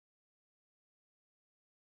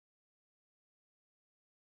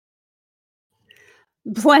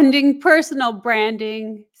blending personal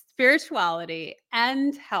branding, spirituality,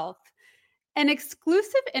 and health. An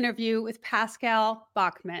exclusive interview with Pascal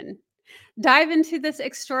Bachmann. Dive into this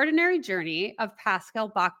extraordinary journey of Pascal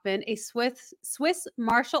Bachmann, a Swiss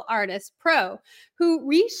martial artist pro who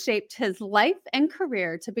reshaped his life and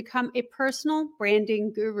career to become a personal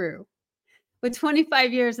branding guru. With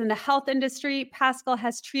 25 years in the health industry, Pascal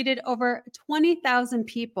has treated over 20,000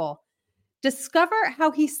 people. Discover how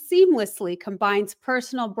he seamlessly combines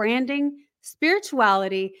personal branding,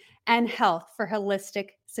 spirituality, and health for holistic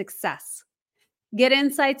success. Get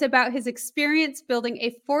insights about his experience building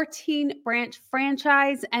a 14-branch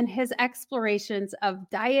franchise and his explorations of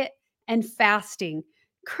diet and fasting,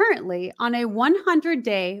 currently on a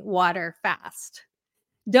 100-day water fast.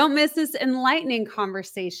 Don't miss this enlightening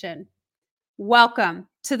conversation. Welcome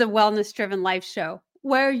to the Wellness Driven Life Show,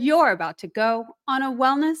 where you're about to go on a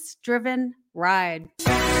wellness-driven ride.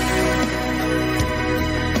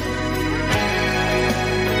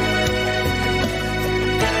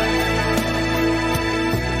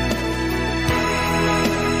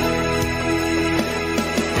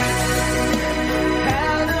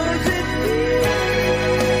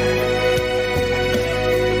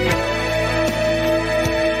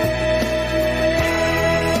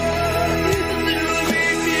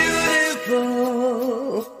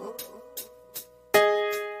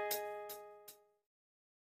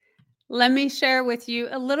 Let me share with you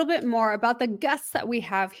a little bit more about the guests that we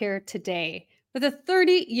have here today. With a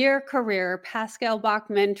 30-year career, Pascal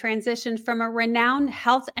Bachmann transitioned from a renowned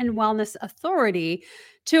health and wellness authority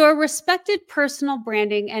to a respected personal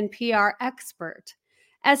branding and PR expert.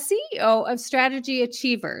 As CEO of Strategy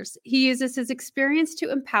Achievers, he uses his experience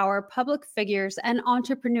to empower public figures and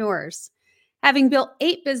entrepreneurs. Having built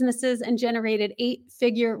 8 businesses and generated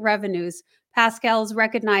 8-figure revenues, Pascal is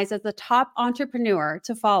recognized as the top entrepreneur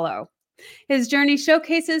to follow. His journey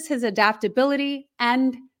showcases his adaptability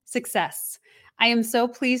and success. I am so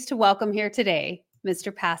pleased to welcome here today,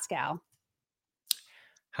 Mr. Pascal.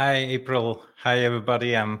 Hi, April. Hi,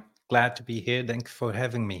 everybody. I'm glad to be here. Thanks for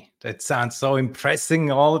having me. That sounds so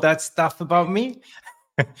impressing, all that stuff about me.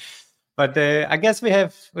 But I guess we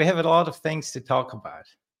have a lot of things to talk about.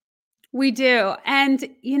 We do. And,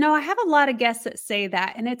 I have a lot of guests that say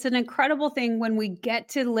that. And it's an incredible thing when we get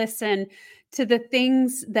to listen to the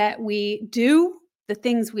things that we do, the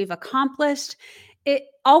things we've accomplished. It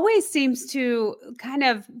always seems to kind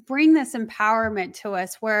of bring this empowerment to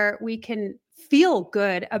us where we can feel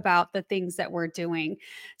good about the things that we're doing.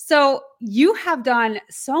 So you have done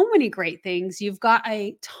so many great things. You've got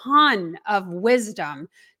a ton of wisdom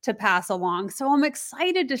to pass along. So I'm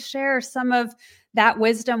excited to share some of that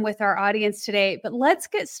wisdom with our audience today. But let's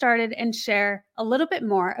get started and share a little bit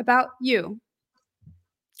more about you.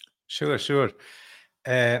 Sure.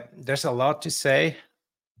 There's a lot to say.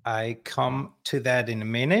 I come to that in a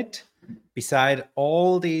minute. Beside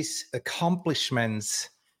all these accomplishments,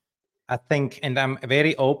 I think, and I'm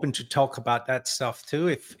very open to talk about that stuff too,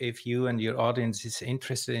 if you and your audience is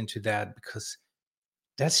interested into that, because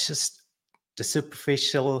that's just the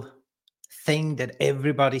superficial thing that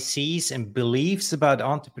everybody sees and believes about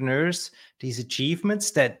entrepreneurs, these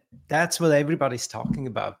achievements, that's what everybody's talking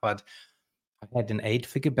about. But I had an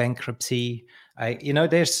 8-figure bankruptcy.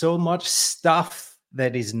 There's so much stuff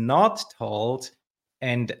that is not told.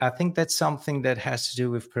 And I think that's something that has to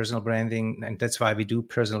do with personal branding. And that's why we do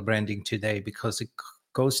personal branding today, because it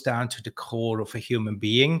goes down to the core of a human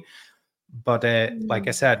being. But like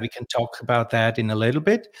I said, we can talk about that in a little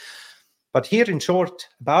bit. But here in short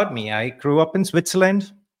about me, I grew up in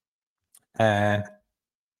Switzerland in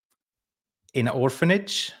an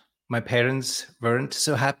orphanage. My parents weren't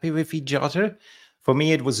so happy with each other. For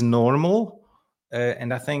me, it was normal.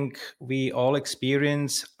 And I think we all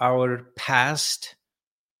experience our past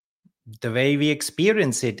the way we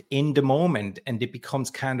experience it in the moment, and it becomes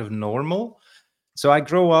kind of normal. So I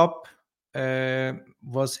grew up,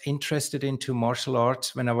 was interested into martial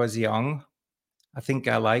arts when I was young. I think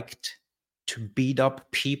I liked to beat up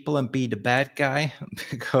people and be the bad guy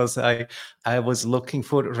because I was looking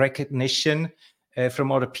for recognition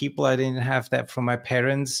from other people. I didn't have that from my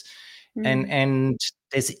parents. And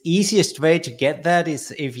the easiest way to get that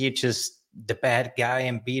is if you just the bad guy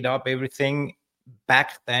and beat up everything.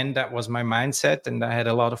 Back then, that was my mindset. And I had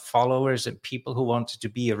a lot of followers and people who wanted to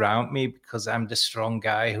be around me because I'm the strong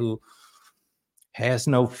guy who has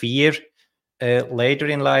no fear. Later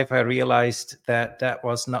in life, I realized that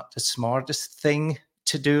was not the smartest thing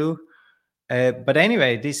to do. But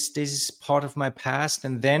anyway, this is part of my past.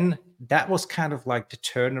 And then that was kind of like the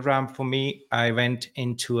turnaround for me. I went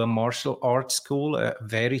into a martial arts school, a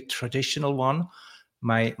very traditional one,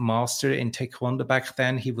 my master in Taekwondo back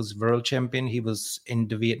then. He was world champion. He was in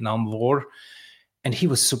the Vietnam War, and he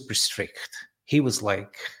was super strict. He was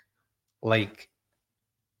like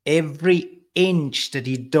every inch that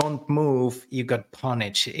you don't move, you got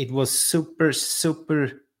punished. It was super,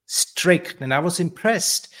 super strict, and I was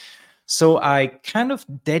impressed. So I kind of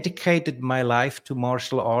dedicated my life to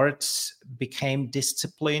martial arts, became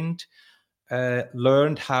disciplined,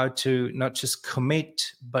 learned how to not just commit,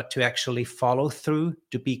 but to actually follow through,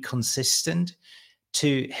 to be consistent,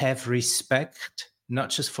 to have respect, not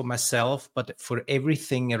just for myself, but for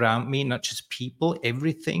everything around me, not just people,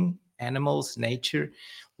 everything, animals, nature,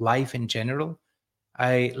 life in general.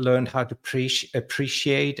 I learned how to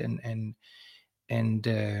appreciate and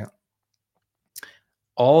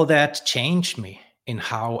all that changed me in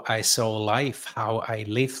how I saw life, how I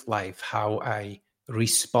lived life, how I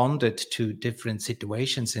responded to different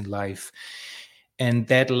situations in life. And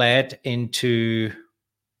that led into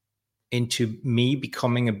me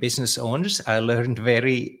becoming a business owner. I learned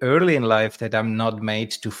very early in life that I'm not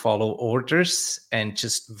made to follow orders and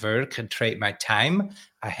just work and trade my time.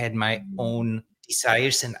 I had my own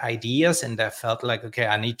desires and ideas, and I felt like, okay,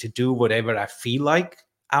 I need to do whatever I feel like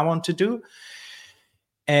I want to do.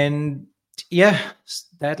 And yeah,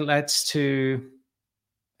 that leads to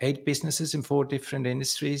 8 businesses in 4 different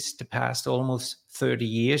industries the past almost 30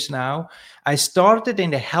 years now. I started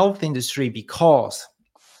in the health industry because,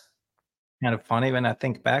 kind of funny when I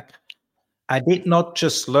think back, I did not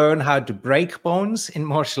just learn how to break bones in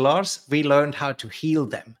martial arts, we learned how to heal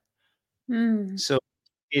them. So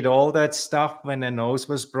did all that stuff when a nose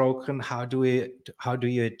was broken. How do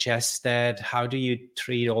you adjust that? How do you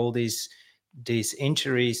treat all these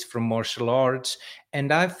injuries from martial arts?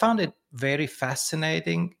 And I found it very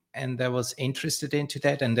fascinating, and I was interested into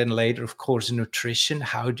that. And then later, of course, nutrition.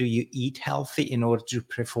 How do you eat healthy in order to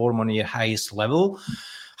perform on your highest level?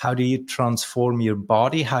 How do you transform your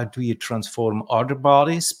body? How do you transform other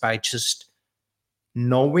bodies? By just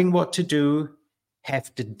knowing what to do,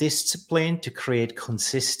 have the discipline to create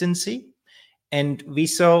consistency. And we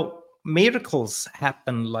saw miracles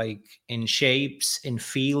happen, like in shapes, in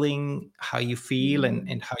feeling, how you feel,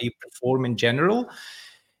 and how you perform in general.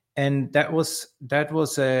 And that was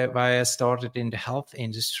why I started in the health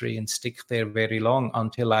industry and stick there very long,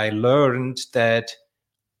 until I learned that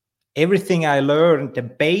everything I learned, the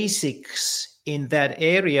basics in that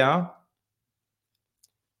area,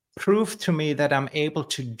 proved to me that I'm able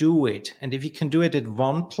to do it. And if you can do it at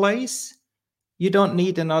one place, you don't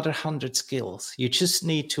need another 100 skills. You just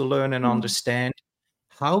need to learn and understand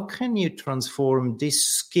how can you transform this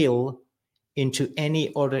skill into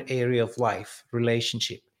any other area of life,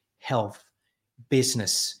 relationship, health,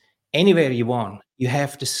 business, anywhere you want. You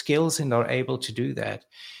have the skills and are able to do that.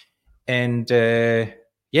 And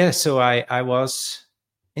so I was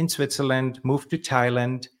in Switzerland, moved to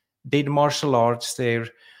Thailand, did martial arts there,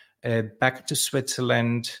 back to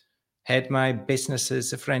Switzerland, had my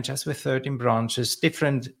businesses, a franchise with 13 branches,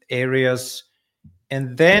 different areas.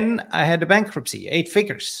 And then I had a bankruptcy, 8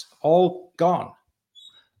 figures, all gone.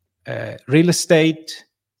 Real estate,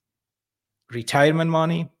 retirement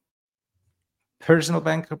money, personal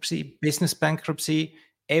bankruptcy, business bankruptcy,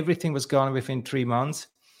 everything was gone within 3 months.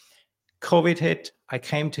 COVID hit. I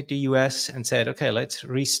came to the US and said, okay, let's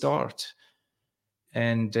restart.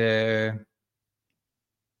 And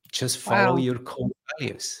just follow your core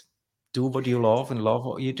values. Do what you love and love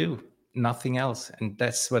what you do. Nothing else. And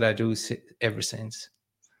that's what I do ever since.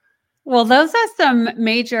 Well, those are some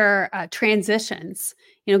major transitions,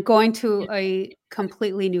 going to a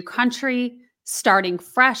completely new country, starting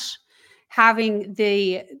fresh, having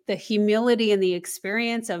the humility and the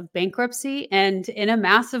experience of bankruptcy, and in a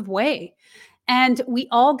massive way. And we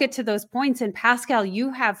all get to those points. And Pascal,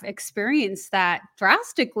 you have experienced that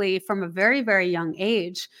drastically from a very, very young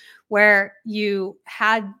age, where you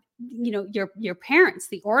had your parents,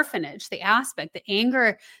 the orphanage, the aspect, the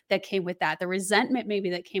anger that came with that, the resentment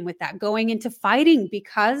maybe that came with that, going into fighting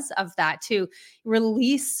because of that, to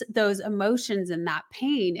release those emotions and that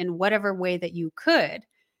pain in whatever way that you could.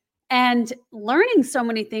 And learning so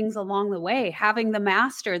many things along the way, having the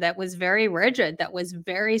master that was very rigid, that was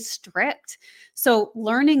very strict. So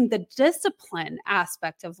learning the discipline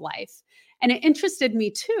aspect of life. And it interested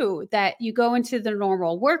me too that you go into the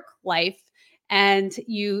normal work life and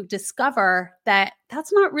you discover that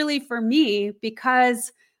that's not really for me,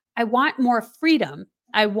 because I want more freedom.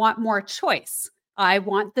 I want more choice. I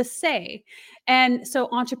want the say. And so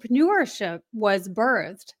entrepreneurship was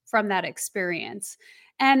birthed from that experience.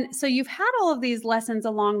 And so you've had all of these lessons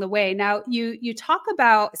along the way. Now you talk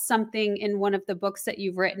about something in one of the books that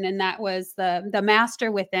you've written, and that was the Master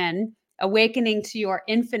Within, Awakening to Your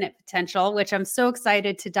Infinite Potential, which I'm so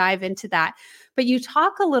excited to dive into that. But you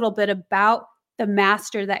talk a little bit about the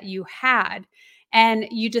master that you had, and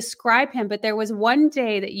you describe him, but there was one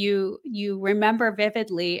day that you remember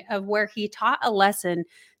vividly of where he taught a lesson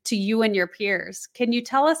to you and your peers. Can you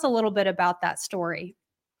tell us a little bit about that story?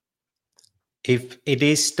 If it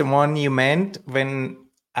is the one you meant, when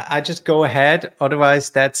I just go ahead. Otherwise,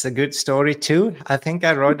 that's a good story too. I think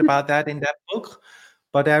I wrote about that in that book.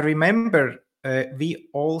 But I remember we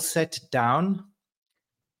all sat down,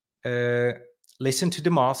 uh, listen to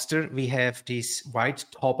the master. We have these white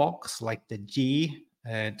tobox, like the G,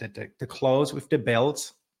 the clothes with the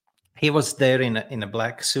belts. He was there in a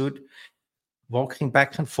black suit, walking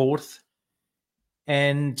back and forth.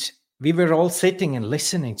 And we were all sitting and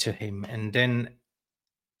listening to him. And then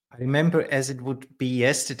I remember as it would be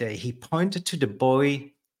yesterday, he pointed to the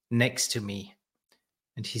boy next to me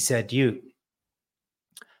and he said, "You."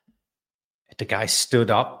 The guy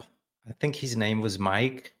stood up. I think his name was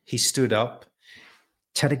Mike. He stood up.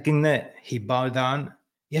 Charaginne, he bowed down.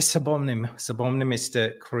 Yes, Sabomnim. Sabomnim is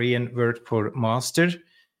the Korean word for master.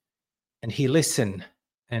 And he listened.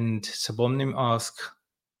 And Sabomnim asked,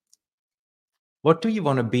 "What do you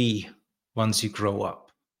want to be once you grow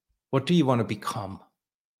up? What do you want to become?"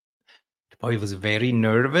 The boy was very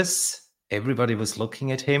nervous. Everybody was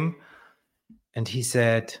looking at him. And he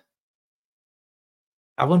said,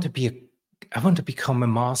 I want to become a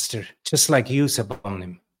master, just like you,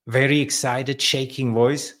 Sabomnim." Very excited, shaking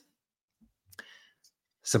voice.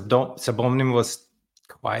 Sabomnim was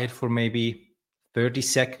quiet for maybe 30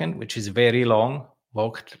 seconds, which is very long,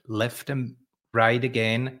 walked left and right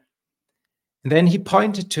again. And then he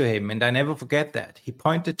pointed to him, and I never forget that. He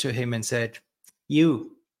pointed to him and said,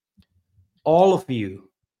 "You, all of you,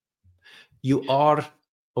 you are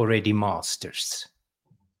already masters.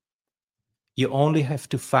 You only have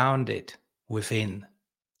to find it within."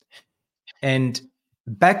 And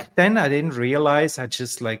back then, I didn't realize. I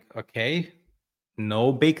just like, okay,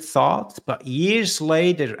 no big thoughts. But years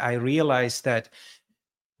later, I realized that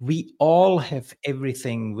we all have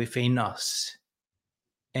everything within us.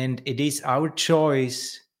 And it is our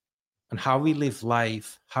choice on how we live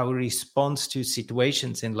life, how we respond to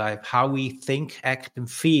situations in life, how we think, act, and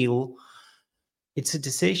feel. It's a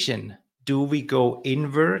decision. Do we go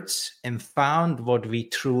inwards and find what we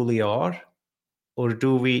truly are? Or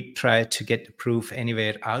do we try to get the proof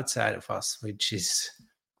anywhere outside of us, which is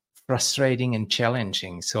frustrating and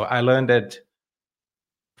challenging? So I learned that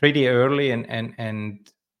pretty early, and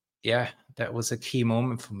yeah, that was a key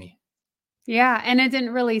moment for me. Yeah, and it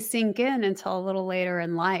didn't really sink in until a little later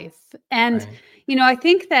in life. And, Right. I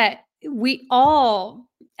think that we all,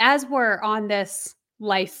 as we're on this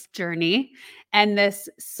life journey and this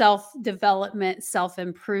self development, self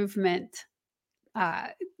improvement uh,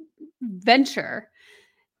 venture,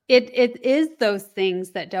 it is those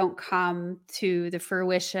things that don't come to the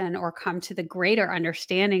fruition or come to the greater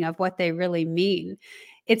understanding of what they really mean.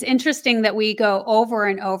 It's interesting that we go over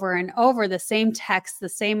and over and over the same text, the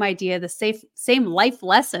same idea, the same life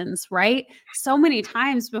lessons, right? So many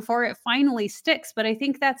times before it finally sticks. But I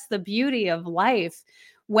think that's the beauty of life.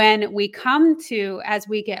 When we come to, as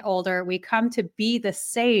we get older, we come to be the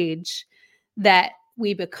sage that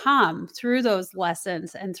we become through those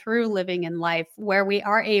lessons and through living in life, where we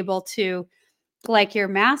are able to, like your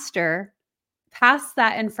master, pass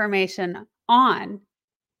that information on.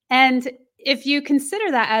 And if you consider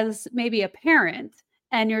that as maybe a parent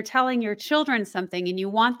and you're telling your children something and you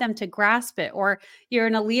want them to grasp it, or you're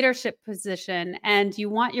in a leadership position and you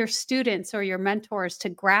want your students or your mentors to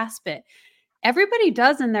grasp it, everybody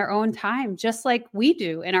does in their own time, just like we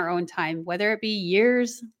do in our own time, whether it be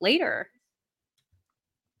years later.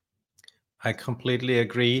 I completely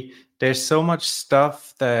agree. There's so much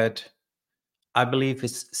stuff that I believe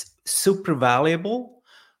is super valuable,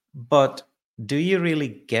 but do you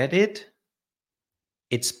really get it?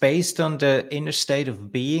 It's based on the inner state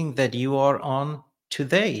of being that you are on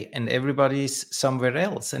today, and everybody's somewhere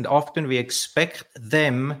else. And often we expect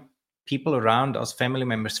them, people around us, family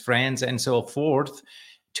members, friends, and so forth,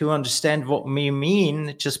 to understand what we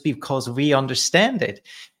mean just because we understand it.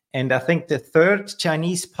 And I think the third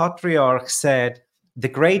Chinese patriarch said, "The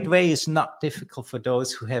great way is not difficult for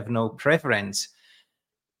those who have no preference."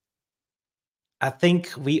 I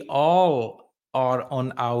think we all are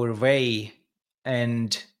on our way,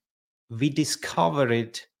 and we discover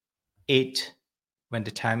it when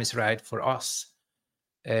the time is right for us.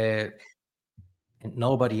 And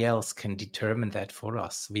nobody else can determine that for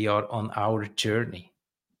us. We are on our journey.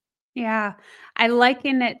 Yeah, I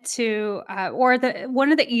liken it to, or the one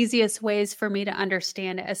of the easiest ways for me to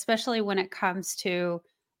understand it, especially when it comes to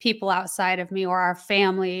people outside of me or our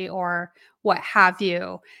family or what have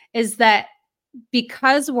you, is that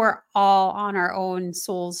because we're all on our own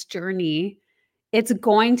soul's journey, it's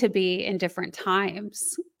going to be in different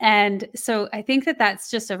times. And so I think that that's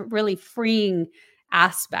just a really freeing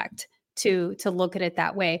aspect to look at it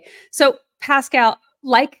that way. So Pascal,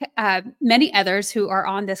 like many others who are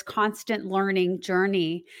on this constant learning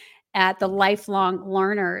journey at the lifelong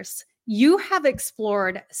learners, you have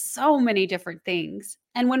explored so many different things.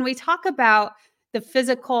 And when we talk about the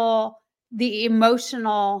physical, the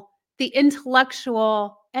emotional, the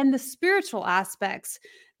intellectual, and the spiritual aspects,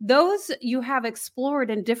 those you have explored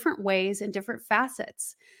in different ways and different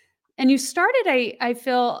facets. And you started, I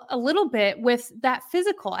feel, a little bit with that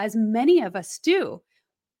physical, as many of us do,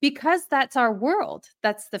 because that's our world.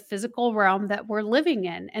 That's the physical realm that we're living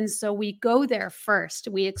in. And so we go there first.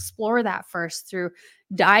 We explore that first through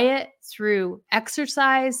diet, through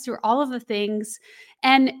exercise, through all of the things.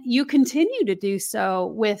 And you continue to do so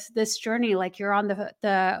with this journey, like you're on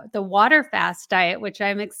the water fast diet, which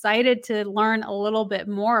I'm excited to learn a little bit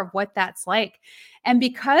more of what that's like. And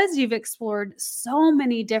because you've explored so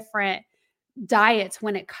many different diets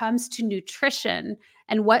when it comes to nutrition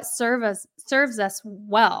and what serves us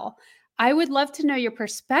well, I would love to know your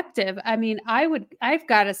perspective. I mean, I've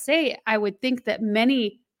got to say, I would think that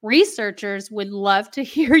many researchers would love to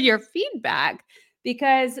hear your feedback,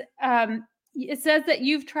 because it says that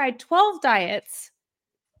you've tried 12 diets,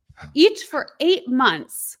 each for 8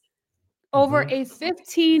 months over a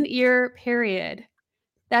 15-year period.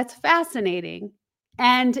 That's fascinating.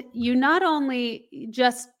 And you not only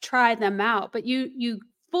just try them out, but you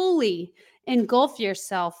fully engulf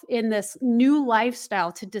yourself in this new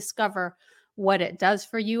lifestyle to discover what it does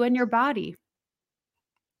for you and your body.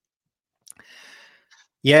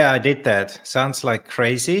 Yeah, I did that. Sounds like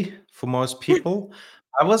crazy for most people.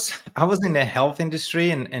 I was in the health industry,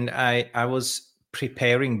 and I was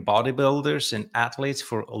preparing bodybuilders and athletes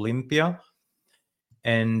for Olympia.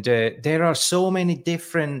 And there are so many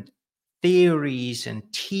different theories and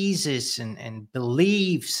theses and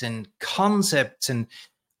beliefs and concepts. And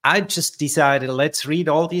I just decided, let's read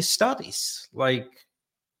all these studies. Like,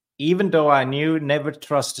 even though I knew never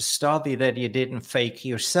trust a study that you didn't fake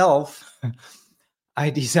yourself, I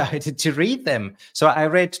decided to read them. So I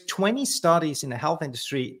read 20 studies in the health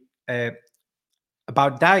industry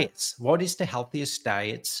about diets. What is the healthiest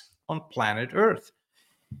diets on planet Earth?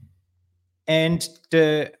 And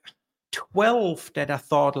the 12 that I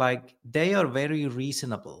thought, like, they are very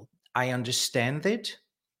reasonable. I understand it.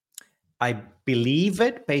 I believe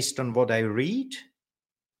it based on what I read.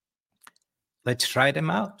 Let's try them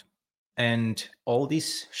out. And all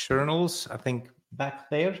these journals, I think back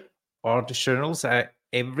there are the journals. I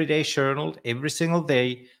every day journaled, every single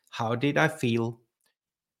day. How did I feel?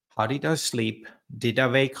 How did I sleep? Did I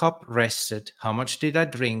wake up rested? How much did I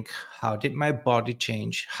drink? How did my body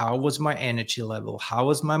change? How was my energy level? How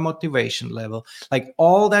was my motivation level? Like,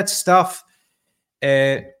 all that stuff,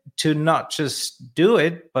 to not just do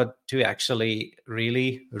it, but to actually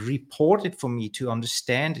really report it for me, to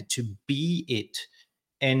understand it, to be it.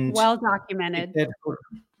 And Well did documented. that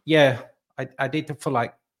yeah, I did it for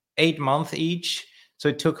like 8 months each. So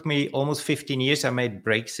it took me almost 15 years. I made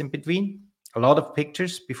breaks in between, a lot of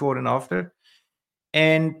pictures before and after.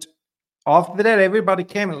 And after that, everybody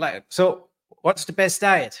came and like, so what's the best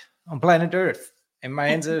diet on planet Earth? And my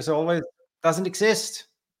answer is always, doesn't exist.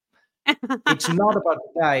 It's not about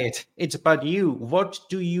the diet. It's about you. What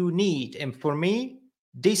do you need? And for me,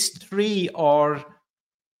 these three are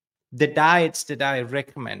the diets that I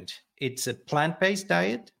recommend. It's a plant-based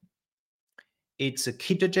diet, it's a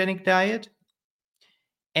ketogenic diet,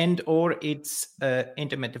 and or it's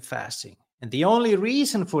intermittent fasting. And the only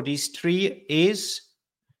reason for these three is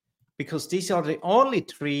because these are the only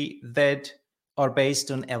three that are based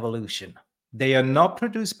on evolution. They are not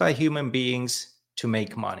produced by human beings to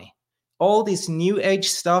make money. All this new age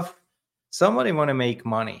stuff, somebody want to make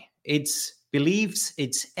money. It's beliefs,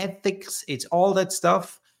 it's ethics, it's all that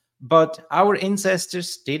stuff. But our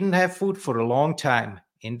ancestors didn't have food for a long time,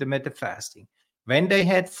 intermittent fasting. When they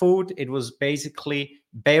had food, it was basically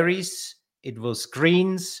berries, it was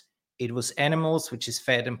greens, it was animals, which is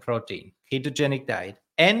fat and protein, ketogenic diet,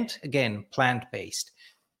 and again, plant-based.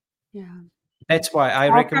 Yeah. That's why I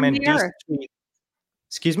All from recommend the these earth. three.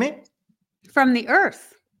 Excuse me? From the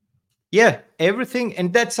earth. Yeah, everything.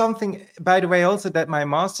 And that's something, by the way, also that my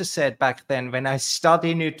master said back then when I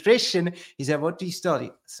study nutrition. He said, what do you study?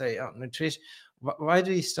 I say, oh, nutrition. Why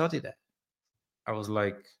do you study that? I was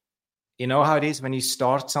like, you know how it is when you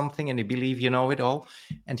start something and you believe you know it all?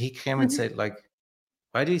 And he came and Mhm. said, like,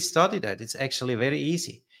 why do you study that? It's actually very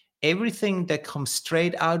easy. everything that comes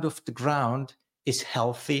straight out of the ground is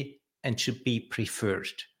healthy and should be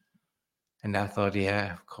preferred. And I thought,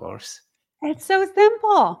 yeah, of course. It's so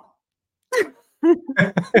simple.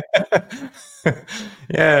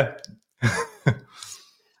 Yeah.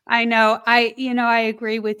 I know. I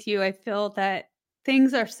agree with you. I feel that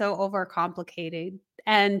things are so overcomplicated,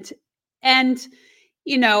 and it's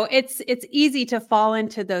easy to fall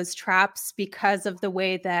into those traps because of the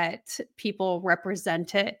way that people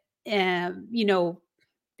represent it, and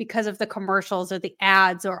because of the commercials or the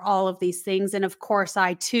ads or all of these things. And of course,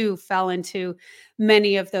 I too fell into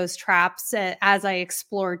many of those traps as I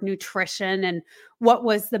explored nutrition and what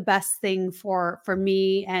was the best thing for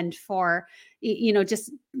me and for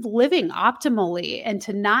just living optimally and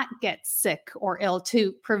to not get sick or ill,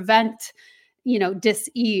 to prevent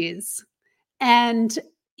dis-ease. And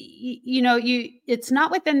it's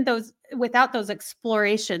not without those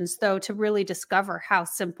explorations, though, to really discover how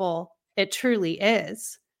simple it truly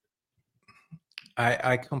is.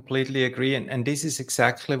 I completely agree. And this is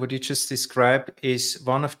exactly what you just described is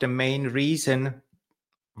one of the main reason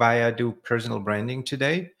why I do personal branding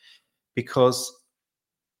today. Because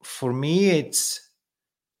for me, it's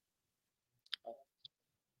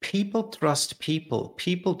people trust people.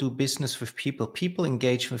 People do business with people. People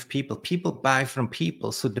engage with people. People buy from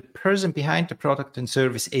people. So the person behind the product and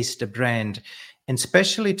service is the brand. And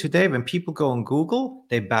especially today, when people go on Google,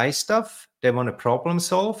 they buy stuff, they want a problem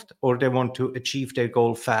solved, or they want to achieve their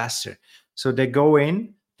goal faster. So they go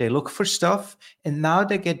in, they look for stuff, and now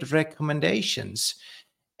they get recommendations.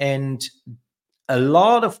 And a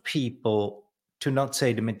lot of people, to not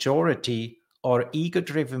say the majority, are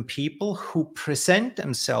ego-driven people who present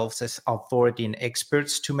themselves as authority and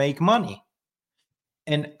experts to make money.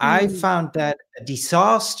 And I Mm. found that a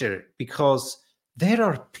disaster because there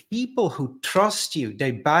are people who trust you.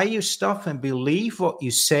 They buy your stuff and believe what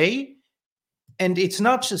you say. And it's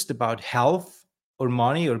not just about health or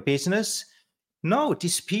money or business. No,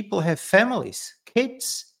 these people have families,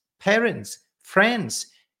 kids, parents, friends.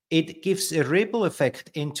 It gives a ripple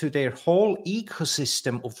effect into their whole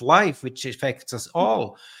ecosystem of life, which affects us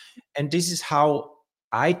all. And this is how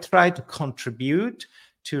I try to contribute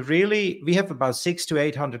to really, we have about 600 to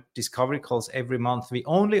 800 discovery calls every month. We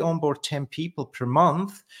only onboard 10 people per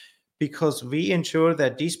month because we ensure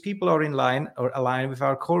that these people are in line or aligned with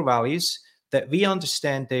our core values, that we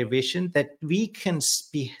understand their vision, that we can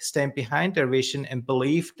stand behind their vision and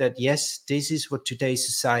believe that, yes, this is what today's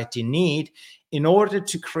society need in order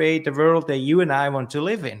to create the world that you and I want to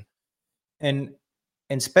live in. And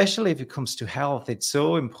especially if it comes to health, it's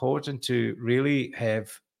so important to really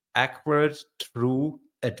have accurate, true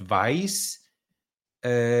advice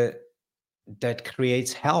that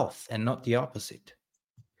creates health and not the opposite.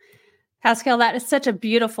 Pascal, that is such a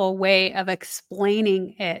beautiful way of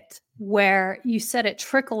explaining it, where you said it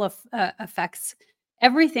affects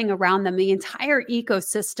everything around them, the entire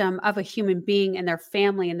ecosystem of a human being and their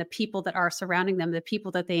family and the people that are surrounding them, the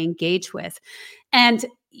people that they engage with. And,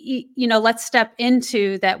 let's step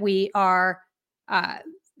into that we are uh,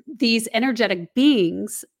 these energetic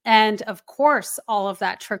beings. And of course, all of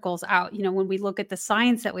that trickles out, when we look at the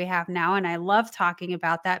science that we have now. And I love talking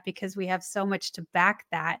about that because we have so much to back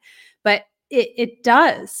that. But it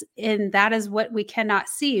does. And that is what we cannot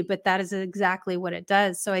see, but that is exactly what it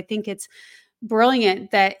does. So I think it's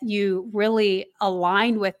brilliant that you really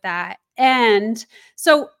align with that. And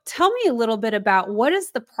so tell me a little bit about what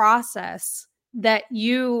is the process that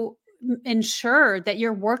you ensure that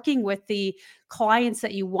you're working with the clients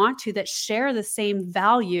that you want to, that share the same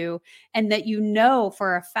value and that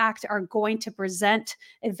for a fact are going to present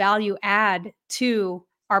a value add to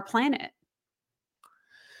our planet.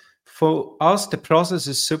 For us, the process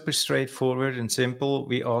is super straightforward and simple.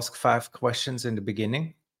 We ask 5 questions in the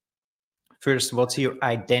beginning. First, what's your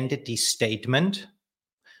identity statement?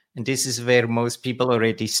 And this is where most people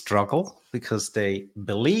already struggle because they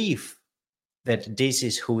believe that this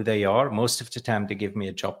is who they are. Most of the time, they give me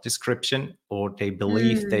a job description or they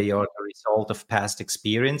believe Mm. they are the result of past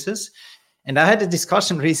experiences. And I had a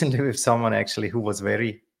discussion recently with someone actually who was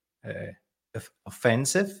very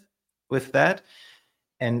offensive with that.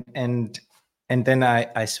 And then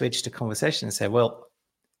I switched the conversation and said, well,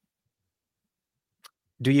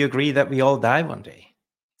 do you agree that we all die one day?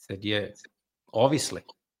 He said, yeah, obviously.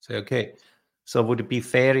 So, okay. So would it be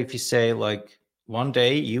fair if you say, like, one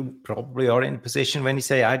day you probably are in a position when you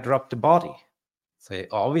say, I dropped the body? Say,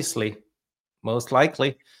 obviously, most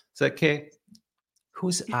likely. So, okay,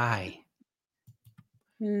 who's I?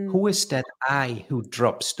 Mm. Who is that I who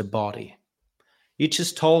drops the body? You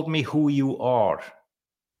just told me who you are,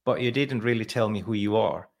 but you didn't really tell me who you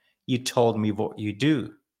are. You told me what you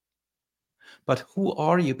do. But who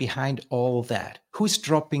are you behind all that? Who's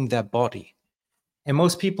dropping their body? And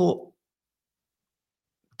most people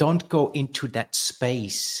don't go into that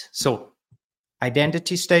space. So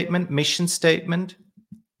identity statement, mission statement,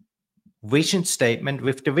 vision statement.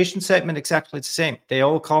 With the vision statement, exactly the same. They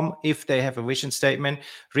all come, if they have a vision statement,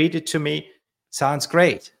 read it to me. Sounds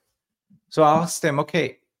great. So I ask them,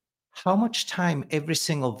 okay, how much time every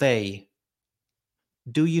single day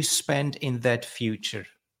do you spend in that future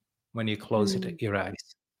when you close your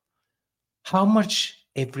eyes? How much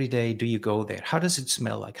every day do you go there? How does it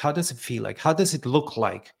smell like? How does it feel like? How does it look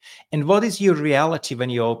like? And what is your reality when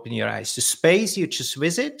you open your eyes? The space you just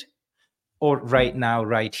visit, or right now,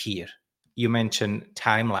 right here? You mentioned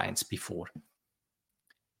timelines before.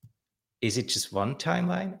 Is it just one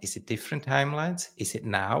timeline? Is it different timelines? Is it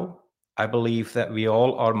now? I believe that we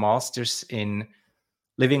all are masters in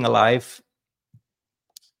living a life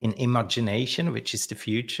in imagination, which is the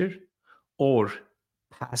future, or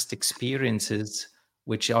past experiences,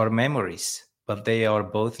 which are memories, but they are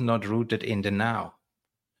both not rooted in the now.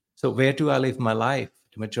 So where do I live my life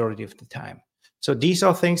the majority of the time? So these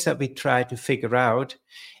are things that we try to figure out.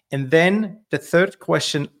 And then the fourth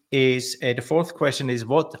question is,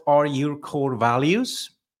 what are your core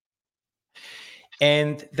values?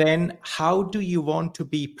 And then how do you want to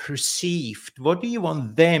be perceived? What do you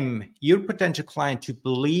want them, your potential client, to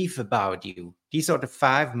believe about you? These are the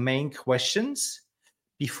 5 main questions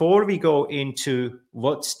before we go into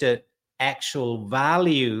what's the actual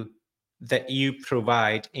value that you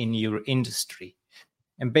provide in your industry.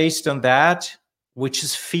 And based on that, we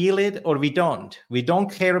just feel it or we don't. We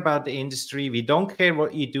don't care about the industry. We don't care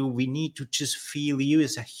what you do. We need to just feel you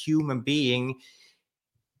as a human being,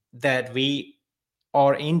 that we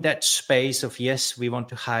are in that space of, yes, we want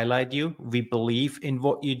to highlight you. We believe in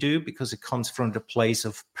what you do because it comes from the place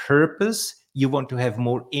of purpose. You want to have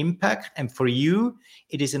more impact. And for you,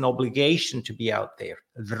 it is an obligation to be out there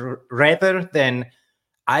rather than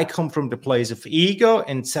I come from the place of ego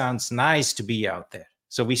and sounds nice to be out there.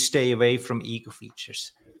 So we stay away from ego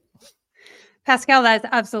features. Pascal, that's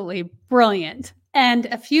absolutely brilliant. And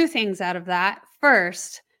a few things out of that.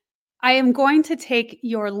 First, I am going to take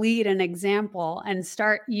your lead and example and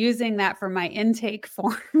start using that for my intake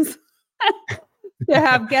forms to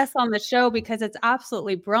have guests on the show, because it's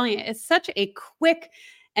absolutely brilliant. It's such a quick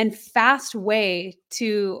and fast way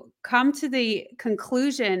to come to the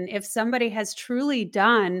conclusion if somebody has truly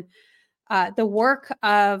done the work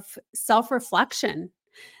of self-reflection,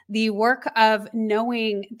 the work of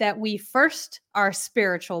knowing that we first are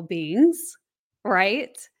spiritual beings,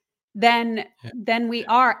 right? Then we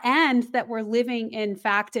are, and that we're living, in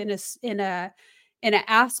fact, in an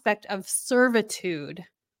aspect of servitude,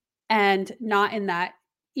 and not in that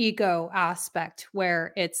ego aspect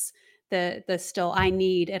where it's the still I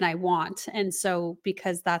need and I want, and so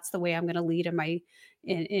because that's the way I'm going to lead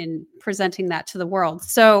in presenting that to the world.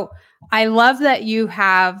 So I love that you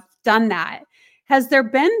have done that. Has there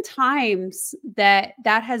been times that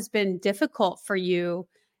has been difficult for you?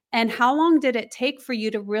 And how long did it take for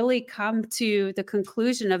you to really come to the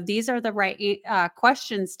conclusion of these are the right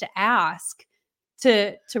questions to ask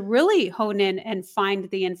to really hone in and find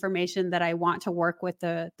the information that I want to work with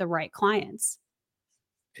the right clients?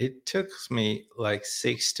 It took me like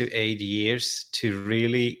 6 to 8 years to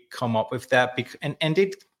really come up with that. And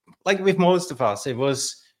it, like with most of us, it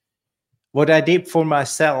was what I did for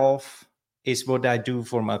myself is what I do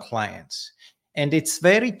for my clients. And it's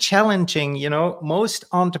very challenging. You know, most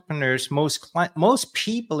entrepreneurs, most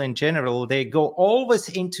people in general, they go always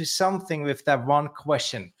into something with that one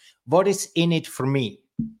question: what is in it for me,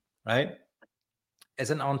 right?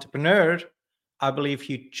 As an entrepreneur, I believe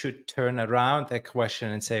you should turn around that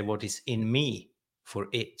question and say, what is in me for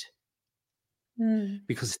it?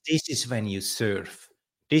 Because this is when you serve.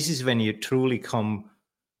 This is when you truly come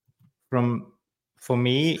from, for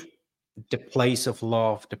me, the place of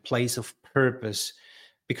love, the place of purpose.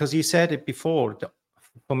 Because you said it before,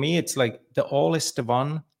 for me, it's like the all is the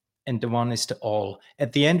one and the one is the all.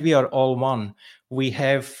 At the end, we are all one. We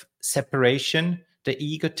have separation, the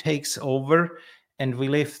ego takes over, and we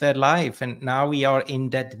live that life. And now we are in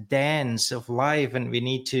that dance of life, and we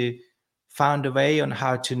need to find a way on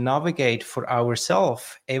how to navigate for ourselves.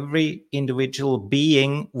 Every individual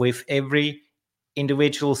being with every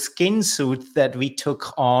individual skin suit that we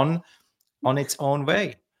took on its own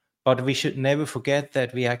way. But we should never forget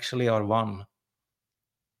that we actually are one.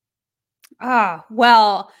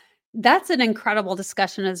 Well, that's an incredible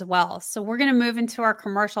discussion as well. So we're going to move into our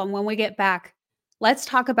commercial. And when we get back, let's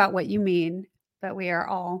talk about what you mean that we are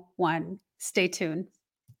all one. Stay tuned.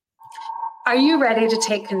 Are you ready to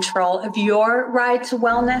take control of your ride to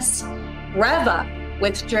wellness? Rev up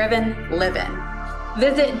with Driven Living.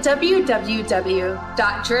 Visit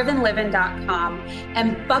www.drivenliving.com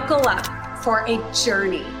and buckle up for a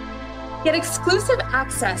journey. Get exclusive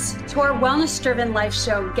access to our Wellness Driven Life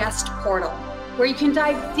Show guest portal, where you can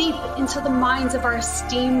dive deep into the minds of our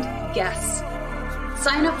esteemed guests.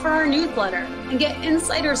 Sign up for our newsletter and get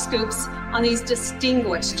insider scoops on these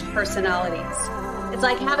distinguished personalities. It's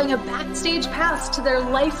like having a backstage pass to their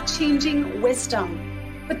life-changing wisdom.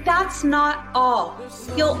 But that's not all.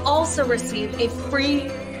 You'll also receive a free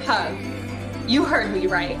hug. You heard me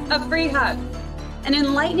right, a free hug. An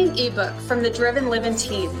enlightening ebook from the Driven Living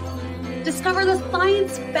team. Discover the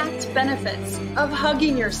science-backed benefits of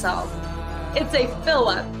hugging yourself. It's a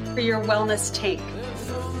fill-up for your wellness tank.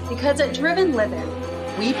 Because at Driven Living,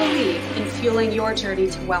 we believe in fueling your journey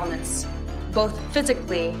to wellness, both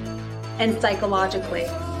physically and psychologically.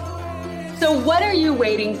 So what are you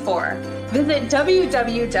waiting for? Visit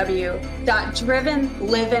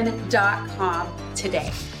www.drivenliving.com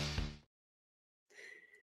today.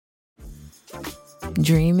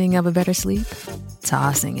 Dreaming of a better sleep?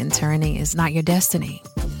 Tossing and turning is not your destiny.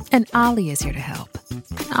 And Ollie is here to help.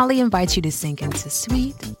 Ollie invites you to sink into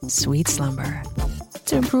sweet, sweet slumber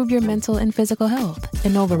to improve your mental and physical health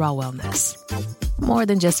and overall wellness. More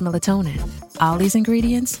than just melatonin, Ollie's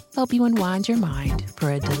ingredients help you unwind your mind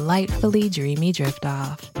for a delightfully dreamy drift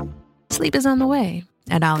off. Sleep is on the way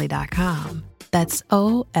at Ollie.com. That's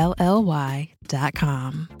OLLY.com.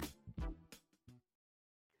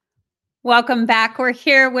 Welcome back. We're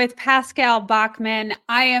here with Pascal Bachmann.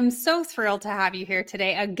 I am so thrilled to have you here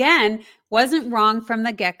today. Again, wasn't wrong from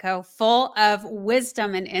the get-go, full of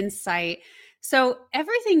wisdom and insight. So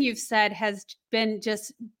everything you've said has been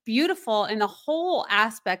just beautiful in the whole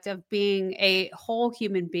aspect of being a whole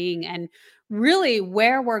human being and really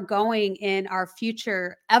where we're going in our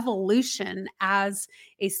future evolution as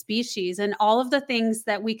a species and all of the things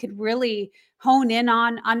that we could really hone in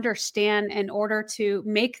on, understand in order to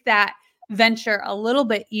make that venture a little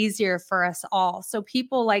bit easier for us all. So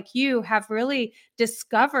people like you have really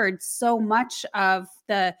discovered so much of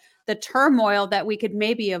the turmoil that we could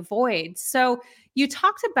maybe avoid. So you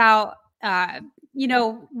talked about,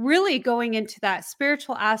 really going into that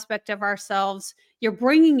spiritual aspect of ourselves. You're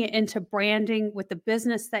bringing it into branding with the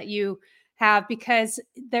business that you have, because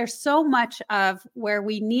there's so much of where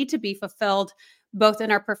we need to be fulfilled, both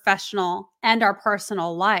in our professional and our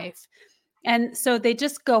personal life. And so they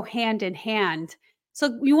just go hand in hand.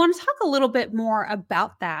 So you want to talk a little bit more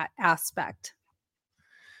about that aspect?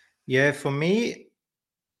 Yeah, for me,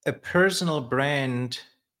 a personal brand,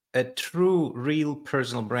 a true, real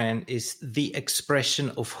personal brand is the expression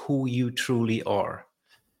of who you truly are.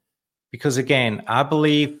 Because again, I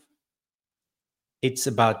believe it's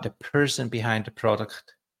about the person behind the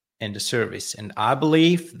product and the service. And I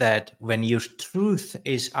believe that when your truth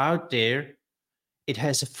is out there, it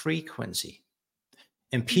has a frequency.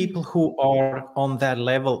 And people who are on that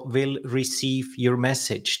level will receive your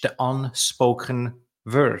message, the unspoken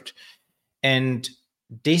word. And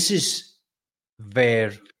this is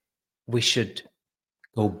where we should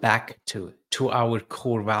go back to our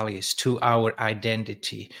core values, to our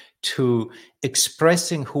identity, to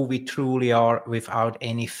expressing who we truly are without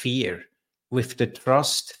any fear, with the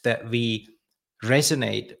trust that we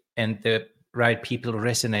resonate and the right people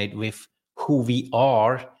resonate with who we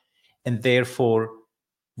are, and therefore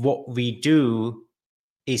what we do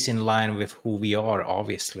is in line with who we are,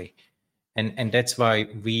 obviously. And that's why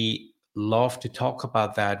we love to talk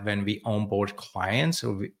about that when we onboard clients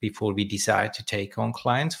or before we decide to take on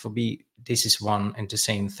clients. For me, this is one and the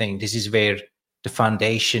same thing. This is where the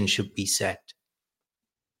foundation should be set.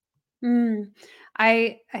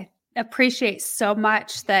 I appreciate so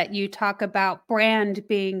much that you talk about brand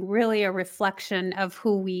being really a reflection of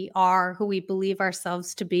who we are, who we believe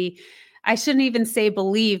ourselves to be. I shouldn't even say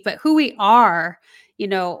believe, but who we are,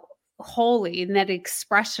 wholly, and that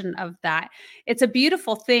expression of that. It's a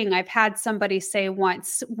beautiful thing. I've had somebody say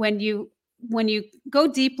once, when you go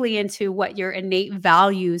deeply into what your innate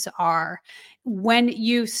values are, when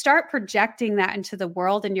you start projecting that into the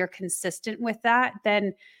world and you're consistent with that,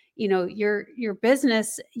 then your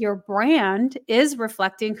business, your brand is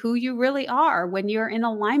reflecting who you really are when you're in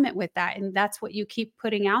alignment with that. And that's what you keep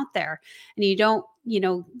putting out there, and you don't,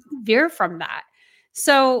 veer from that.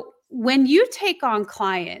 So when you take on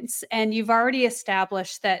clients and you've already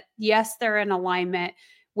established that, yes, they're in alignment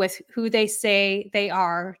with who they say they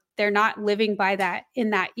are, they're not living by that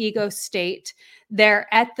in that ego state, they're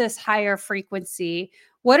at this higher frequency.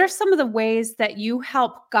 What are some of the ways that you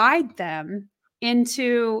help guide them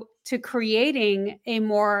into creating a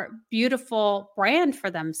more beautiful brand for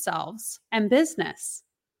themselves and business?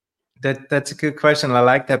 That's a good question. I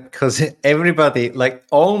like that because everybody, like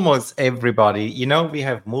almost everybody, we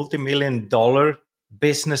have multi-million-dollar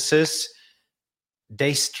businesses.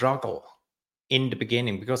 They struggle in the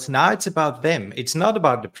beginning because now it's about them. It's not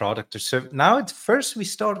about the product or service. Now it's first we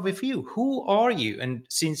start with you. Who are you? And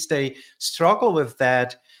since they struggle with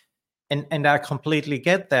that, and I completely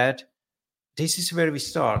get that, this is where we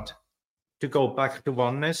start to go back to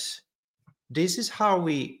oneness. This is how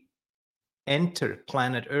we enter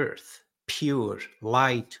planet Earth, pure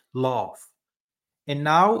light, love. And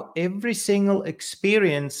now every single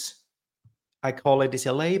experience, I call it, is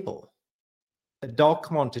a label. A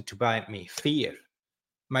dog wanted to bite me, fear.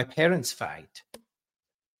 My parents fight.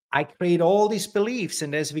 I create all these beliefs,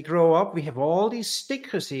 and as we grow up, we have all these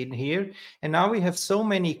stickers in here, and now we have so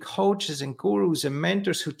many coaches and gurus and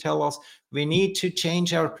mentors who tell us we need to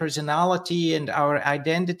change our personality and our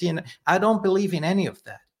identity, and I don't believe in any of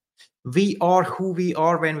that. We are who we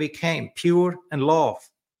are when we came, pure and love.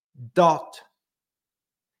 Dot.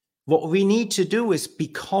 What we need to do is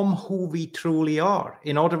become who we truly are.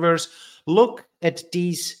 In other words, look at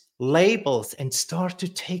these labels and start to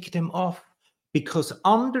take them off. Because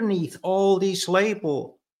underneath all these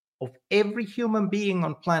labels of every human being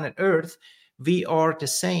on planet Earth, we are the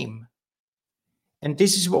same. And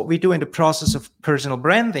this is what we do in the process of personal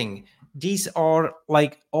branding. These are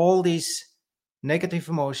like all these negative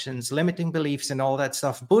emotions, limiting beliefs, and all that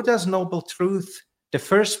stuff. Buddha's noble truth, the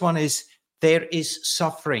first one is there is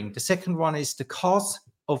suffering. The second one is the cause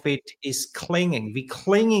of it is clinging. We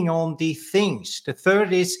clinging on these things. The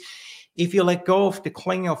third is if you let go of the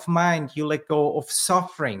clinging of mind, you let go of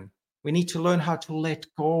suffering. We need to learn how to let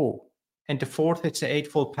go. And the fourth, it's the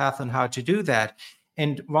Eightfold Path on how to do that.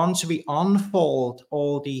 And once we unfold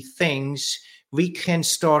all these things, we can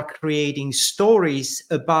start creating stories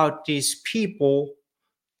about these people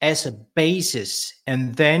as a basis.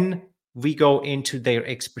 And then we go into their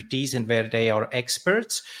expertise and where they are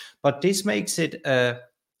experts. But this makes it a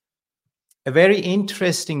very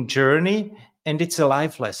interesting journey. And it's a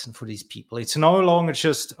life lesson for these people. It's no longer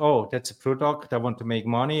just, oh, that's a product. I want to make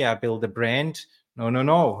money. I build a brand.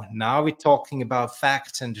 No. Now we're talking about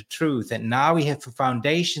facts and the truth. And now we have a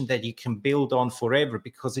foundation that you can build on forever.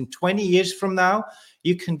 Because in 20 years from now,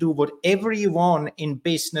 you can do whatever you want in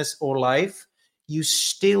business or life. You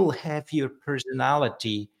still have your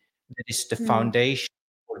personality that is the foundation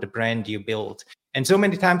for the brand you build. And so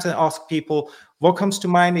many times I ask people, what comes to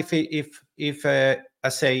mind if I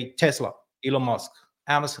say Tesla, Elon Musk,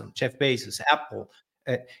 Amazon, Jeff Bezos, Apple?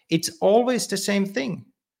 It's always the same thing.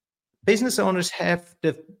 Business owners have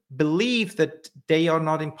the belief that they are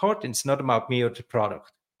not important. It's not about me or the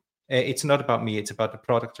product. It's not about me. It's about the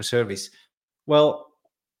product or service. Well,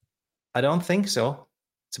 I don't think so.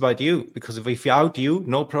 It's about you, because without you,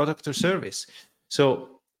 no product or service.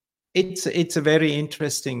 So it's a very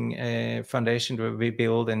interesting foundation that we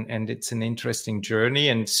build, and it's an interesting journey.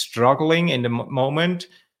 And struggling in the moment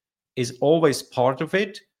is always part of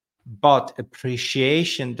it, but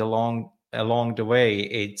appreciation along the way,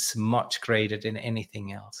 it's much greater than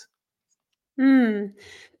anything else.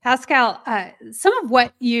 Pascal, some of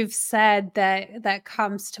what you've said that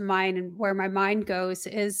comes to mind and where my mind goes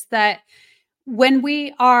is that when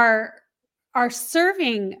we are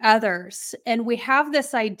serving others and we have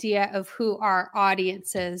this idea of who our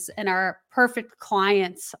audiences and our perfect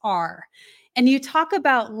clients are, and you talk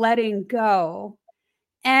about letting go,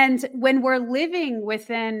 and when we're living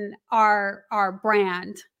within our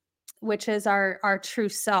brand, which is our true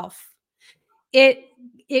self, it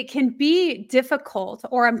can be difficult.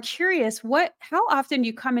 Or I'm curious how often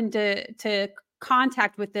you come into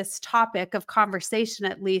contact with this topic of conversation,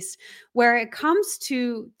 at least, where it comes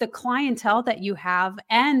to the clientele that you have,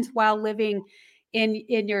 and while living in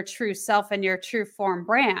your true self and your true form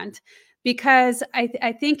brand. Because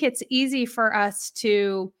I think it's easy for us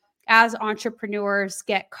to, as entrepreneurs,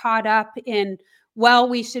 get caught up in, well,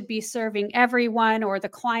 we should be serving everyone, or the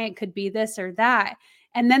client could be this or that.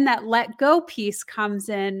 And then that let go piece comes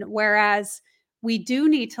in, whereas we do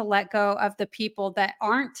need to let go of the people that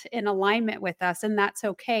aren't in alignment with us, and that's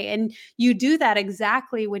okay. And you do that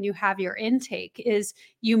exactly when you have your intake, is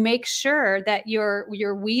you make sure that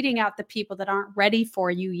you're weeding out the people that aren't ready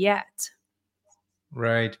for you yet.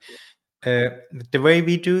 Right. The way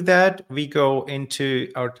we do that, we go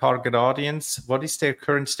into our target audience. What is their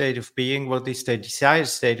current state of being? What is their desired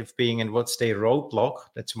state of being? And what's their roadblock?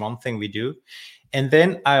 That's one thing we do. And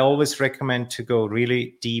then I always recommend to go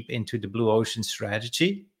really deep into the blue ocean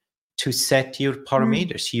strategy to set your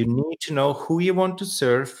parameters. You need to know who you want to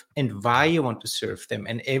serve and why you want to serve them.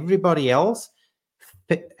 And everybody else,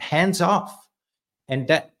 hands off. And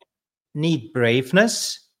that need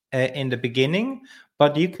braveness in the beginning,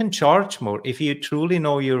 but you can charge more. If you truly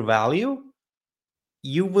know your value,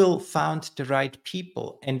 you will find the right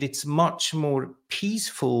people, and it's much more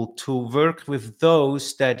peaceful to work with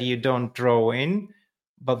those that you don't draw in,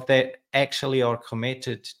 but that actually are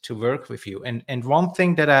committed to work with you. And one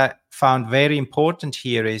thing that I found very important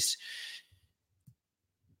here is,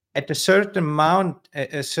 at a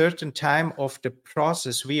certain time of the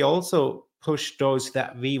process, we also push those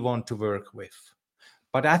that we want to work with.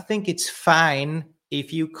 But I think it's fine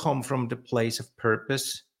if you come from the place of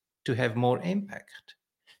purpose to have more impact.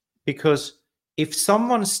 Because if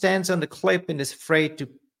someone stands on the cliff and is afraid to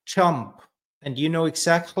jump, and you know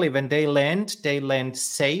exactly when they land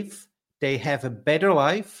safe, they have a better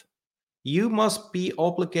life, you must be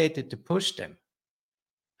obligated to push them.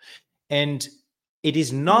 And it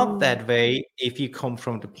is not that way if you come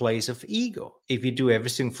from the place of ego. If you do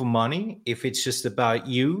everything for money, if it's just about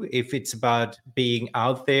you, if it's about being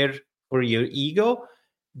out there for your ego,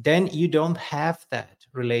 then you don't have that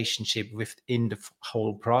relationship within the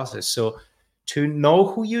whole process. So to know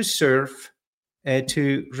who you serve,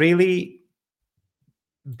 to really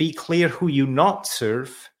be clear who you not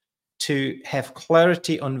serve, to have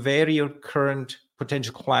clarity on where your current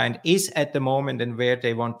potential client is at the moment and where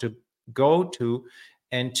they want to go to,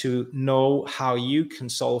 and to know how you can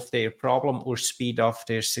solve their problem or speed up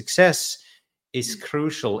their success is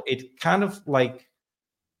crucial. It kind of like,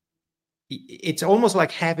 it's almost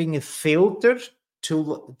like having a filter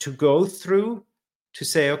to go through to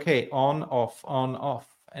say, okay, on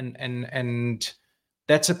off, and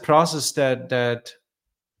that's a process that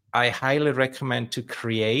I highly recommend to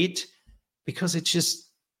create, because it's just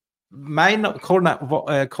my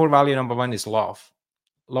core value number one is love.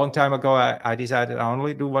 Long time ago, I decided I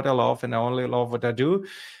only do what I love, and I only love what I do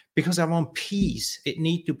because I want peace. It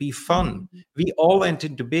needs to be fun. We all went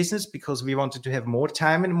into business because we wanted to have more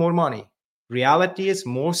time and more money. Reality is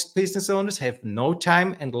most business owners have no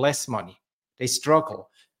time and less money. They struggle.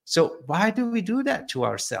 So why do we do that to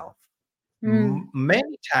ourselves?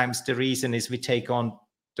 Many times the reason is we take on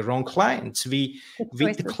the wrong clients. The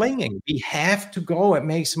clinging. We have to go and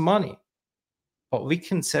make some money. But we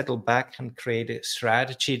can settle back and create a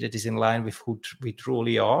strategy that is in line with who we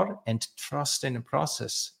truly are, and trust in the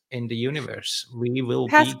process, in the universe. We will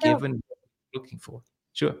be given what we're looking for.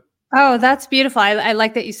 Sure. Oh, that's beautiful. I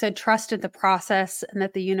like that you said trust in the process and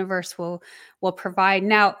that the universe will provide.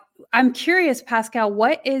 Now, I'm curious, Pascal,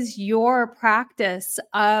 what is your practice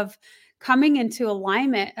of coming into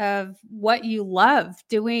alignment of what you love,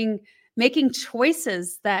 making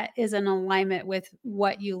choices that is in alignment with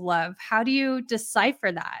what you love? How do you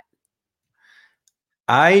decipher that?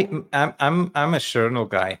 I'm a journal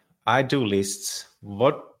guy. I do lists.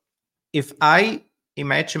 What if I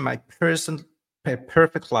imagine my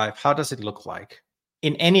perfect life? How does it look like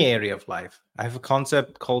in any area of life? I have a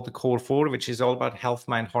concept called the Core Four, which is all about health,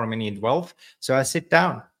 mind, harmony, and wealth. So I sit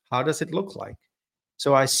down. How does it look like?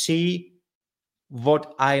 So I see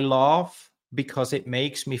what I love because it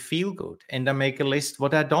makes me feel good, and I make a list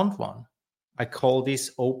what I don't want. I call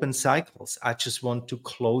these open cycles. I just want to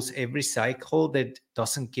close every cycle that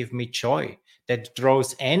doesn't give me joy, that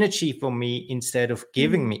draws energy for me instead of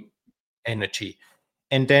giving me energy.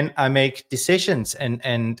 And then I make decisions and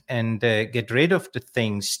get rid of the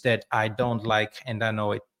things that I don't like, and I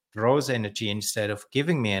know it draws energy instead of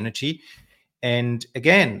giving me energy. And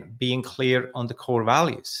again, being clear on the core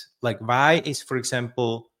values. Like, why is, for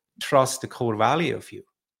example, trust the core value of you?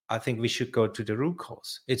 I think we should go to the root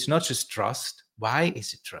cause. It's not just trust. Why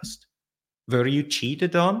is it trust? Were you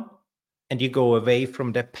cheated on and you go away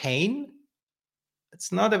from the pain?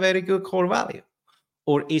 It's not a very good core value.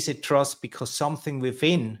 Or is it trust because something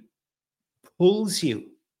within pulls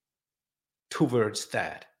you towards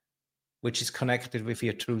that, which is connected with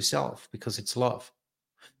your true self because it's love?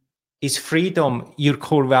 Is freedom your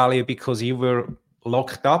core value because you were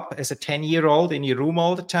locked up as a 10-year-old in your room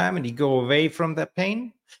all the time and you go away from that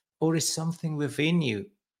pain? Or is something within you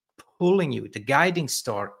pulling you, the guiding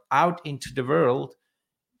star, out into the world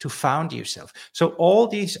to found yourself? So all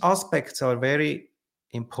these aspects are very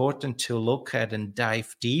important to look at and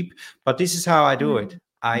dive deep. But this is how I do it.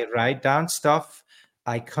 I write down stuff,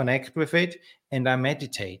 I connect with it, and I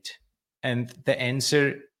meditate. And the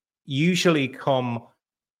answer usually come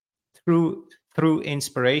through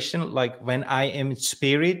inspiration. Like when I am in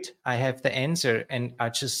spirit, I have the answer, and I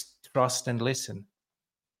just trust and listen.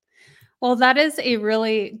 Well, that is a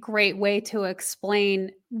really great way to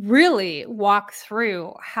really walk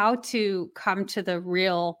through how to come to the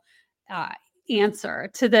real answer,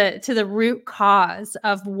 to the root cause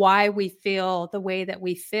of why we feel the way that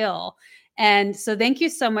we feel. And so thank you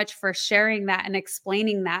so much for sharing that and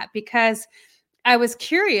explaining that, because I was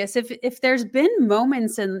curious if there's been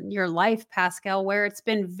moments in your life, Pascal, where it's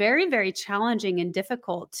been very, very challenging and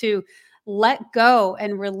difficult to let go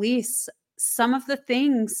and release some of the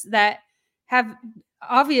things that have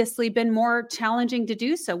obviously been more challenging to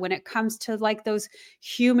do so when it comes to like those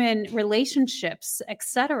human relationships,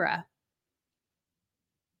 etc.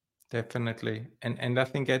 Definitely. And I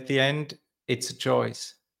think at the end, it's a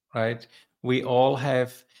choice, right? We all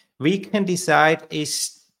have, we can decide,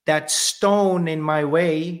 is that stone in my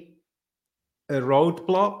way a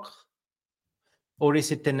roadblock, or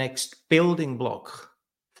is it the next building block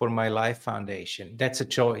for my life foundation? That's a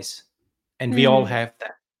choice. And we all have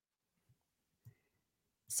that.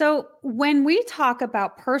 So, when we talk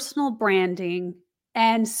about personal branding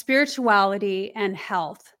and spirituality and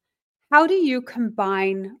health, how do you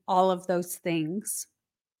combine all of those things?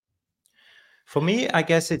 For me, I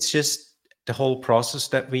guess it's just the whole process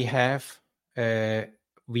that we have.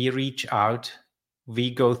 We reach out, we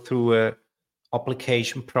go through a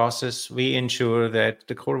application process, we ensure that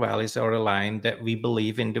the core values are aligned, that we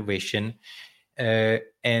believe in the vision.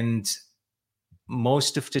 And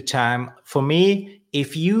most of the time, for me,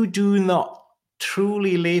 if you do not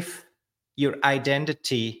truly live your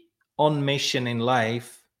identity on mission in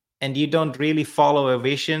life, and you don't really follow a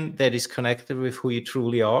vision that is connected with who you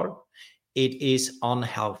truly are, it is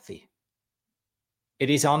unhealthy. It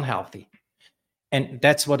is unhealthy. And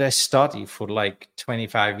that's what I study for like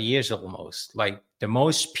 25 years almost. Like the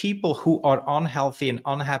most people who are unhealthy and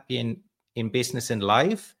unhappy in business and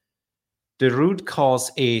life, the root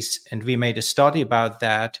cause is, and we made a study about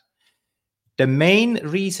that, the main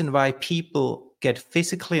reason why people get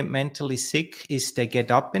physically and mentally sick is they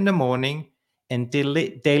get up in the morning and they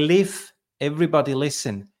live, everybody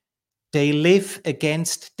listen, they live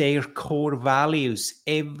against their core values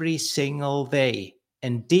every single day.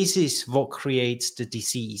 And this is what creates the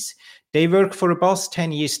disease. They work for a boss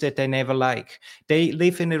 10 years that they never like. They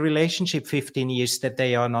live in a relationship 15 years that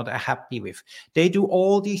they are not happy with. They do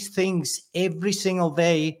all these things every single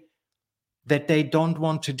day that they don't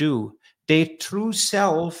want to do. Their true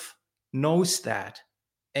self knows that.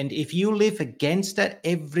 And if you live against that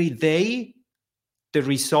every day, the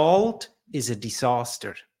result is a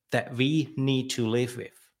disaster that we need to live with.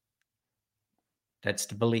 That's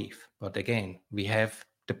the belief. But again, we have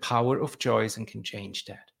the power of choice and can change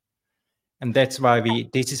that. And that's why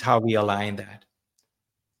this is how we align that.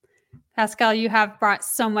 Pascal, you have brought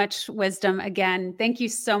so much wisdom again. Thank you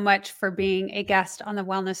so much for being a guest on the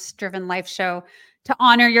Wellness Driven Life Show. To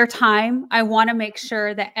honor your time, I want to make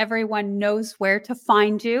sure that everyone knows where to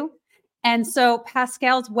find you. And so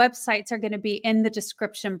Pascal's websites are going to be in the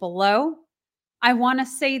description below. I want to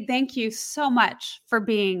say thank you so much for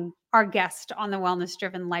being our guest on the Wellness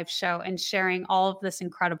Driven Life Show and sharing all of this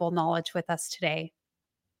incredible knowledge with us today.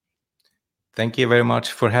 Thank you very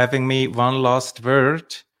much for having me. One last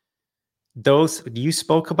word. Those you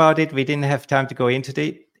spoke about it, we didn't have time to go into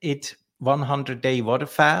it. 100-day water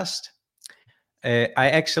fast. I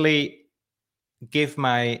actually give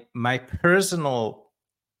my personal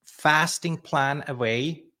fasting plan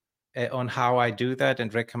away on how I do that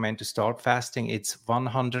and recommend to start fasting. It's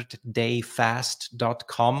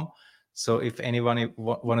 100dayfast.com. So if anyone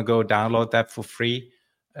want to go download that for free,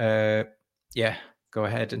 go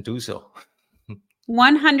ahead and do so.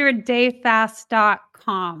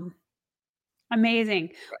 100dayfast.com.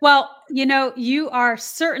 Amazing. Well, you are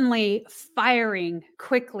certainly firing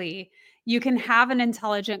quickly. You can have an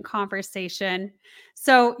intelligent conversation.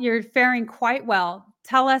 So you're faring quite well.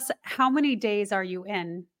 Tell us, how many days are you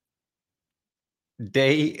in?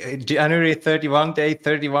 January 31, day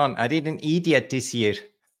 31. I didn't eat yet this year.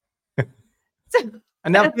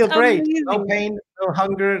 And I feel great. Amazing. No pain, no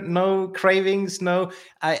hunger, no cravings,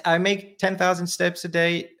 I make 10,000 steps a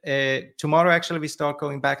day. Tomorrow, actually, we start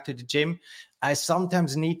going back to the gym. I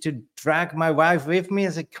sometimes need to drag my wife with me.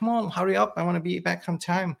 I said, come on, hurry up. I want to be back on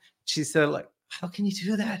time. She said, like, how can you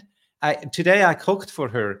do that? Today I cooked for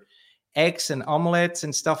her eggs and omelets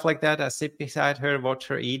and stuff like that. I sit beside her, watch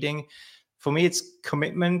her eating. For me, it's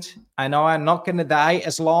commitment. I know I'm not going to die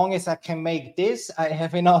as long as I can make this. I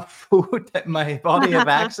have enough food that my body have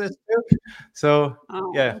access to. So,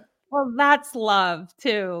 yeah. Well, that's love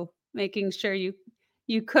too. Making sure you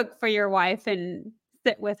cook for your wife and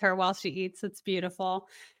sit with her while she eats. It's beautiful.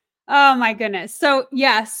 Oh my goodness. So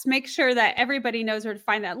yes, make sure that everybody knows where to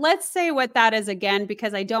find that. Let's say what that is again,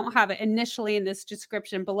 because I don't have it initially in this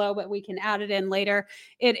description below, but we can add it in later.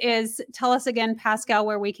 It is, tell us again, Pascal,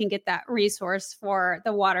 where we can get that resource for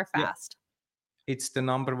the water fast. Yeah. It's the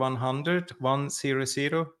number 100,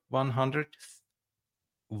 100,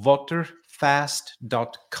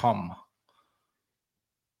 100waterfast.com.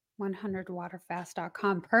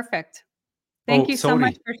 100waterfast.com. Perfect. Thank you so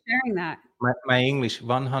much for sharing that. My English,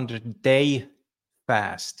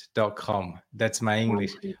 100dayfast.com. That's my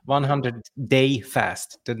English. 100 day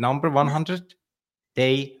fast. The number 100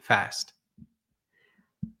 day fast.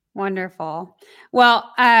 Wonderful.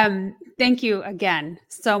 Well, thank you again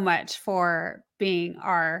so much for being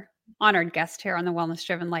our honored guest here on the Wellness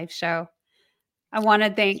Driven Life Show. I want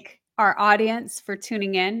to thank our audience for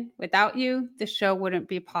tuning in. Without you, the show wouldn't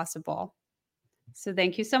be possible. So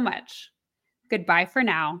thank you so much. Goodbye for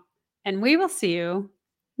now, and we will see you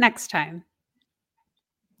next time.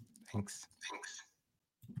 Thanks.